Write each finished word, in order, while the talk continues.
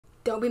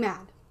don't be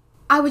mad.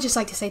 I would just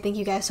like to say thank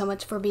you guys so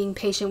much for being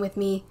patient with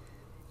me,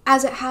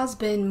 as it has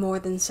been more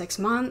than 6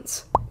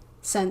 months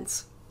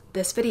since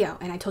this video,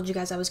 and I told you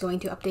guys I was going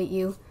to update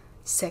you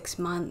 6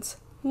 months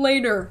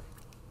later.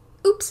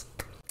 Oops.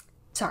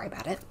 Sorry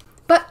about it.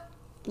 But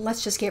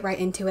let's just get right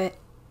into it.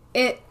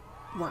 It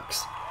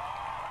works.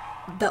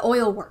 The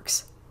oil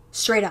works.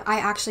 Straight up. I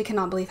actually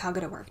cannot believe how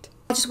good it worked.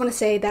 I just want to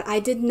say that I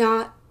did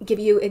not give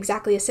you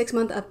exactly a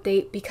 6-month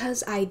update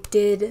because I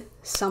did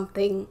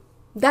something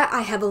that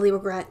I heavily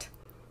regret.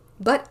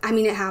 But, I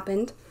mean, it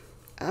happened.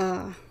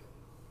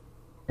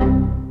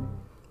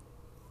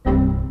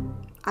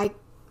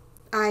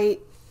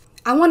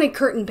 I wanted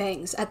curtain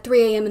bangs at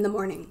 3 a.m. in the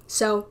morning.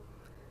 So,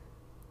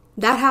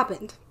 that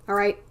happened.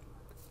 Alright?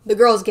 The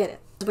girls get it.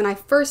 When I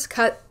first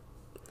cut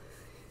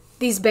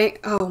these bangs,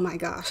 oh my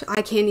gosh,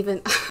 I can't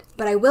even.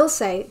 But I will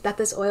say that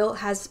this oil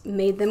has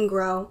made them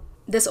grow.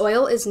 This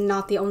oil is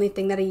not the only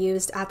thing that I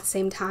used at the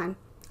same time.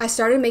 I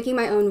started making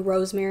my own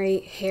rosemary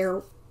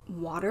hair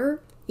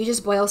water. You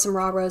just boil some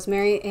raw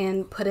rosemary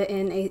and put it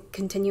in a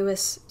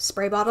continuous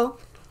spray bottle.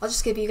 I'll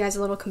just give you guys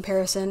a little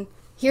comparison.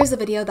 Here's the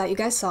video that you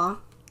guys saw,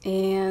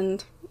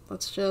 and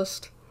let's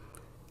just...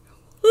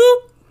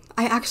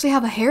 I actually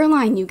have a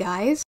hairline, you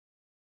guys.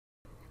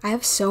 I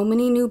have so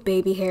many new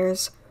baby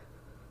hairs.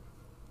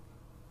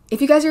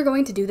 If you guys are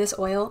going to do this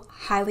oil,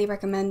 highly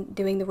recommend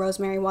doing the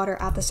rosemary water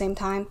at the same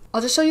time.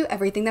 I'll just show you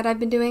everything that I've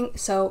been doing.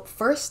 So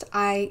first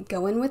I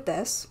go in with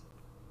this,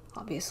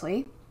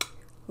 obviously.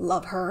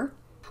 Love her.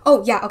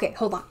 Oh yeah, okay,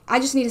 hold on. I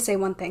just need to say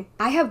one thing.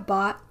 I have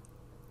bought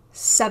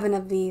 7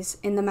 of these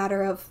in the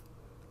matter of,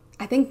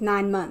 I think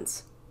 9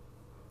 months.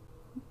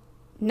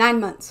 9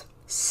 months.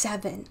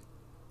 7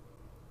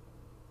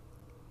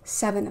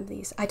 of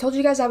these. I told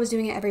you guys I was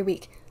doing it every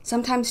week,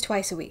 sometimes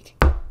twice a week.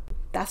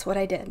 That's what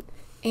I did.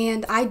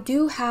 And I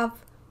do have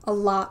a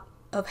lot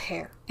of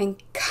hair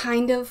and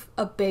kind of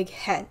a big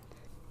head.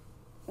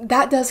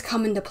 That does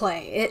come into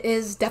play. It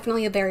is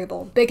definitely a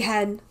variable. Big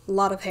head, a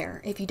lot of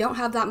hair. If you don't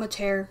have that much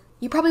hair,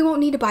 you probably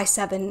won't need to buy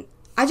 7.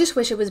 I just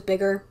wish it was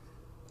bigger.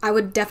 I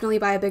would definitely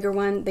buy a bigger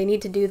one. They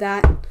need to do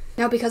that.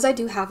 Now, because I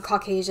do have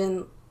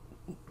Caucasian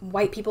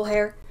white people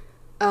hair,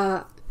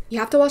 you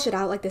have to wash it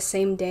out like the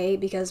same day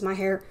because my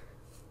hair,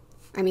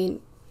 I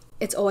mean,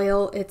 it's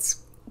oil,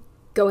 it's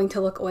going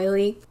to look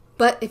oily.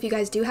 But if you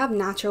guys do have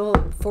natural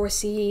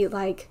 4C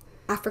like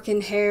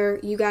African hair,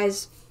 you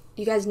guys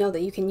know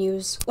that you can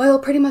use oil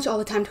pretty much all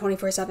the time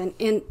 24/7,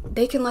 and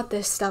they can let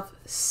this stuff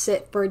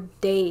sit for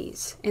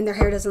days and their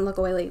hair doesn't look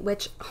oily,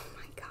 which, oh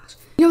my gosh.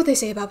 You know what they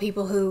say about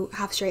people who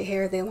have straight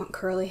hair, they want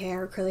curly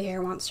hair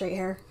wants straight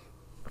hair.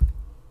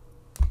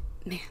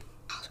 Man,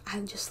 gosh,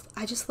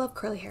 I just love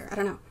curly hair. I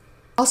don't know.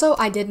 Also,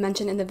 I did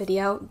mention in the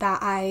video that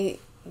I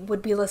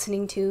would be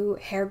listening to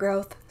hair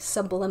growth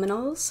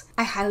subliminals.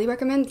 I highly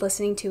recommend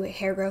listening to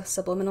hair growth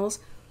subliminals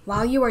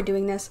while you are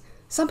doing this.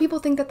 Some people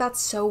think that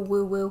that's so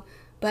woo-woo,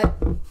 but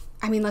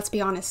I mean, let's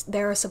be honest,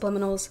 there are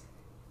subliminals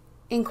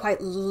in quite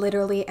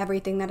literally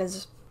everything that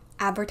is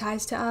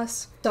advertised to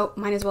us. So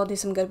might as well do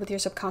some good with your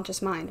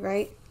subconscious mind,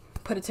 right?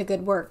 Put it to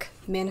good work.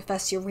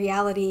 Manifest your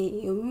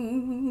reality.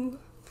 Ooh.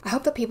 I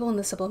hope that people in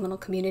the subliminal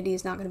community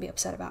is not going to be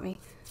upset about me.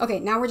 Okay,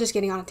 now we're just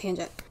getting on a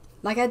tangent.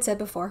 Like I had said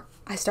before,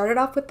 I started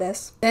off with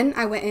this. Then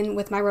I went in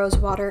with my rose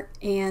water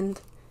and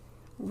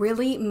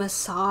really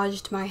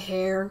massaged my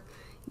hair,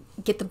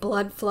 get the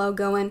blood flow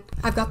going.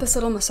 I've got this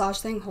little massage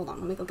thing. Hold on,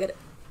 let me go get it.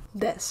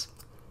 This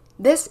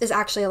is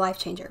actually a life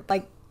changer.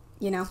 Like,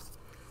 you know,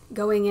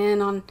 going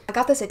in on, I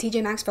got this at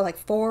TJ Maxx for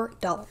like $4.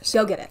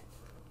 Go get it.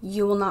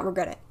 You will not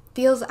regret it.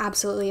 Feels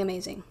absolutely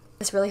amazing.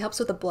 This really helps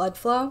with the blood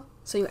flow,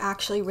 so you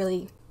actually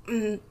really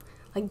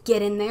like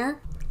get in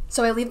there.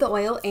 So I leave the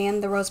oil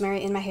and the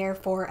rosemary in my hair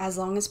for as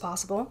long as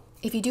possible.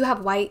 If you do have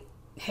white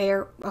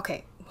hair,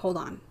 okay, hold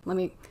on.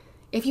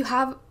 If you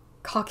have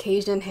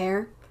Caucasian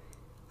hair,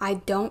 I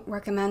don't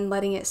recommend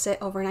letting it sit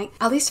overnight.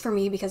 At least for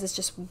me, because it's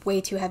just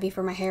way too heavy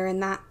for my hair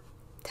and that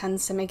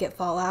tends to make it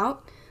fall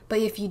out. But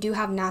if you do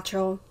have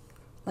natural,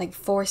 like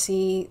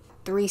 4C,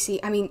 3C,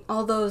 I mean,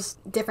 all those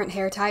different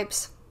hair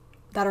types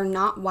that are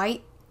not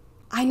white,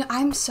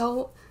 I'm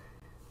so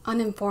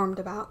uninformed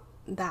about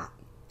that.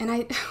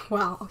 And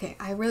wow, okay,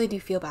 I really do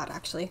feel bad,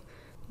 actually.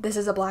 This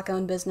is a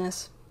Black-owned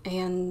business,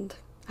 and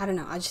I don't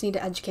know, I just need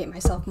to educate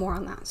myself more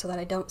on that so that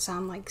I don't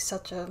sound like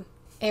such a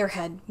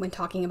airhead when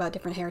talking about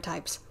different hair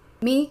types.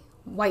 Me,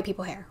 white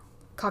people hair.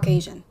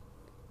 Caucasian.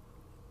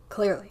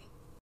 Clearly.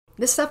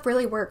 This stuff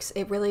really works.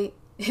 It really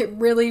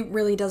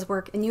does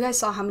work. And you guys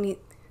saw how many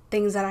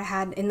things that I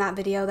had in that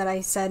video that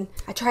I said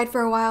I tried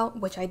for a while,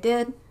 which I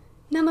did.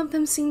 None of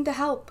them seemed to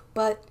help,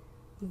 but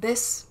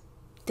this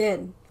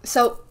did.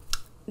 So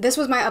this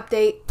was my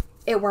update.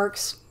 It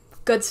works.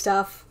 Good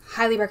stuff.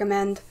 Highly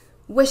recommend.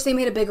 Wish they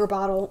made a bigger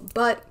bottle,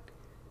 but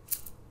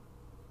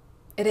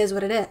it is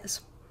what it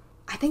is.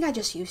 I think I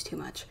just used too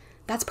much.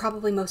 That's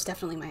probably most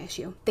definitely my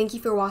issue. Thank you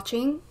for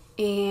watching,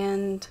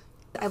 and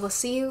I will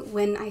see you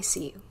when I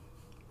see you.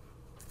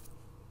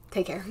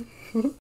 Take care.